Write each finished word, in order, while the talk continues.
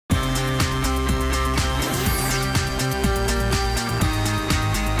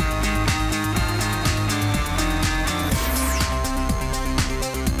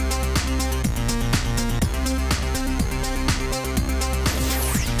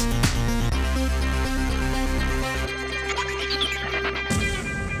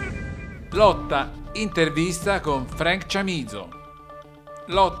Lotta, intervista con Chamizo.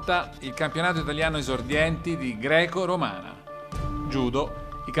 Lotta, il campionato italiano esordienti di Greco-Romana.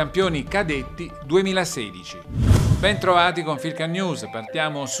 Judo, i campioni Cadetti 2016. Ben trovati con FIJLKAM News.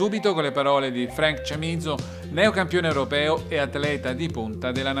 Partiamo subito con le parole di Chamizo, neocampione europeo e atleta di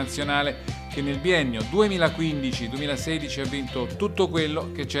punta della nazionale, che nel biennio 2015-2016 ha vinto tutto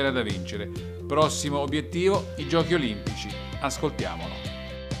quello che c'era da vincere. Prossimo obiettivo, i Giochi Olimpici. Ascoltiamolo.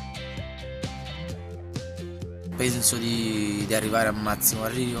 Penso di arrivare al massimo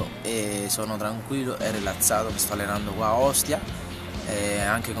arrivo e sono tranquillo e rilassato. Mi sto allenando qua a Ostia,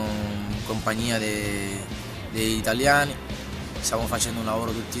 anche con compagnia degli italiani. Stiamo facendo un lavoro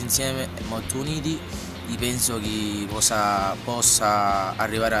tutti insieme, molto uniti, e penso che possa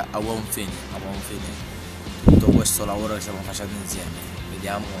arrivare a buon fine tutto questo lavoro che stiamo facendo insieme.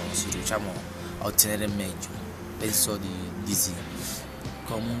 Vediamo se riusciamo a ottenere il meglio. Penso di sì.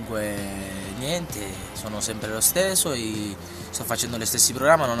 Comunque niente, sono sempre lo stesso e sto facendo gli stessi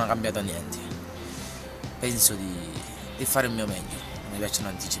programmi, non ha cambiato niente. Penso di fare il mio meglio. Non mi piacciono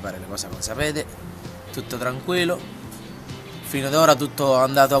anticipare le cose, come sapete. Tutto tranquillo. Fino ad ora tutto è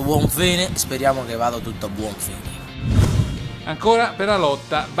andato a buon fine, speriamo che vada tutto a buon fine. Ancora per la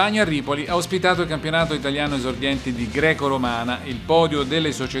lotta, Bagno a Ripoli ha ospitato il campionato italiano esordienti di Greco-Romana. Il podio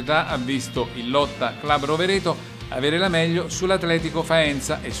delle società ha visto il Lotta Club Rovereto avere la meglio sull'Atletico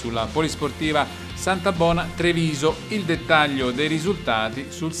Faenza e sulla Polisportiva Santa Bona Treviso. Il dettaglio dei risultati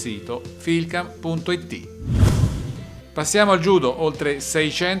sul sito FIJLKAM.it. Passiamo al judo. Oltre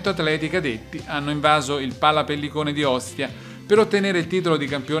 600 atleti cadetti hanno invaso il Pallapellicone di Ostia per ottenere il titolo di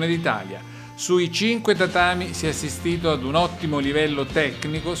campione d'Italia. Sui 5 tatami si è assistito ad un ottimo livello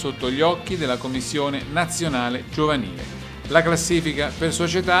tecnico sotto gli occhi della Commissione Nazionale Giovanile. La classifica per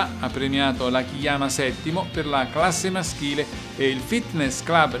società ha premiato la Chiyama settimo per la classe maschile e il Fitness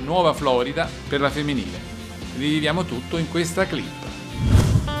Club Nuova Florida per la femminile. Riviviamo tutto in questa clip.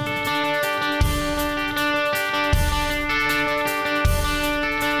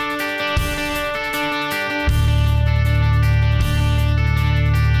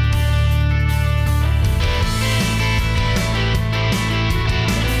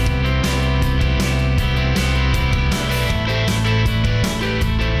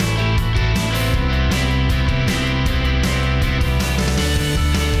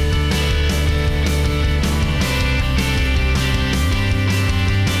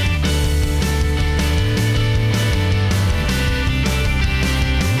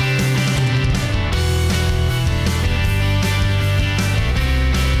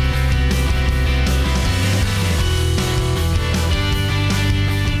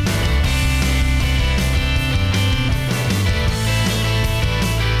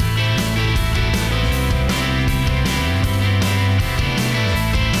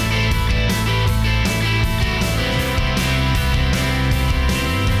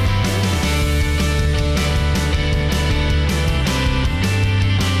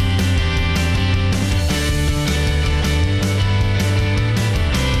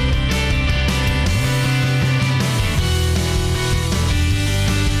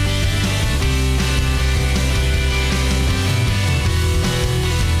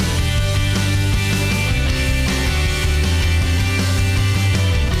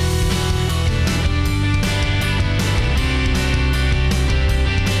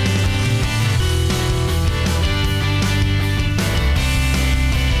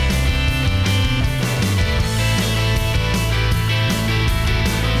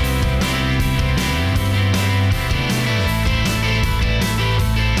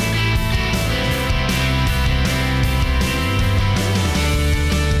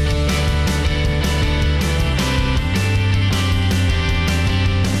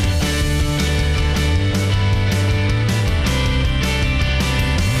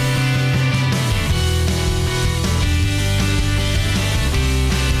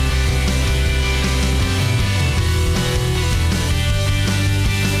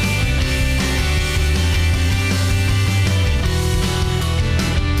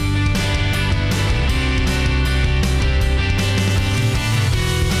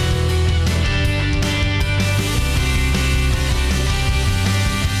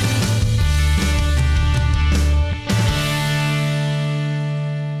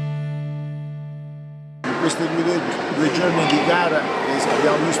 Questi due giorni di gara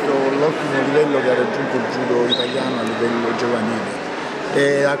abbiamo visto l'ottimo livello che ha raggiunto il judo italiano a livello giovanile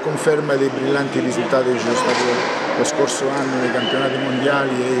e a conferma dei brillanti risultati che ci sono stati lo scorso anno nei campionati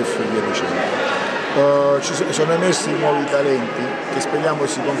mondiali e via dicendo. Sono emersi nuovi talenti che speriamo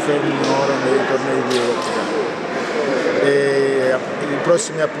si confermino ora nei tornei di Europa. I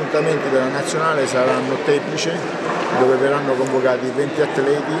prossimi appuntamenti della nazionale saranno Teplice, dove verranno convocati 20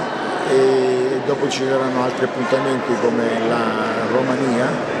 atleti, e dopo ci saranno altri appuntamenti come la Romania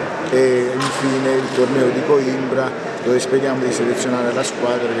e infine il torneo di Coimbra, dove speriamo di selezionare la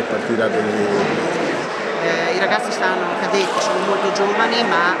squadra che partirà per le I ragazzi cadetti sono molto giovani,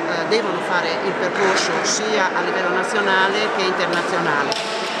 ma devono fare il percorso sia a livello nazionale che internazionale.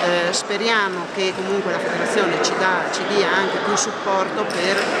 Speriamo che comunque la federazione ci dia anche più supporto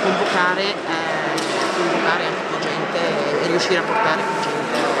per convocare anche più gente e riuscire a portare più gente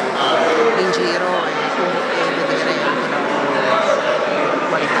in giro e vedere anche la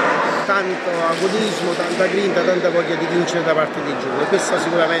qualità. Tanto agonismo, tanta grinta, tanta voglia di vincere da parte dei giovani. Questo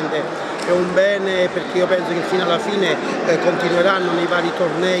sicuramente è un bene, perché io penso che fino alla fine continueranno nei vari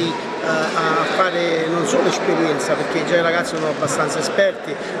tornei a fare non solo esperienza, perché già i ragazzi sono abbastanza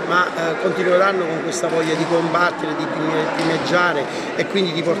esperti, ma continueranno con questa voglia di combattere, di primeggiare e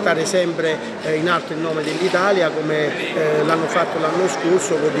quindi di portare sempre in alto il nome dell'Italia, come l'hanno fatto l'anno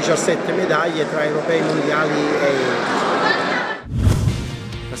scorso con 17 medaglie tra europei, mondiali e...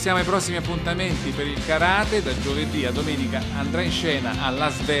 Passiamo ai prossimi appuntamenti per il karate. Da giovedì a domenica andrà in scena a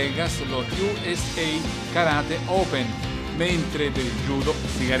Las Vegas lo USA Karate Open, mentre per il judo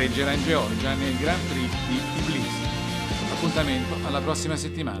si gareggerà in Georgia nel Grand Prix di Tbilisi. Appuntamento alla prossima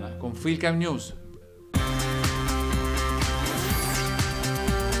settimana con FIJLKAM News.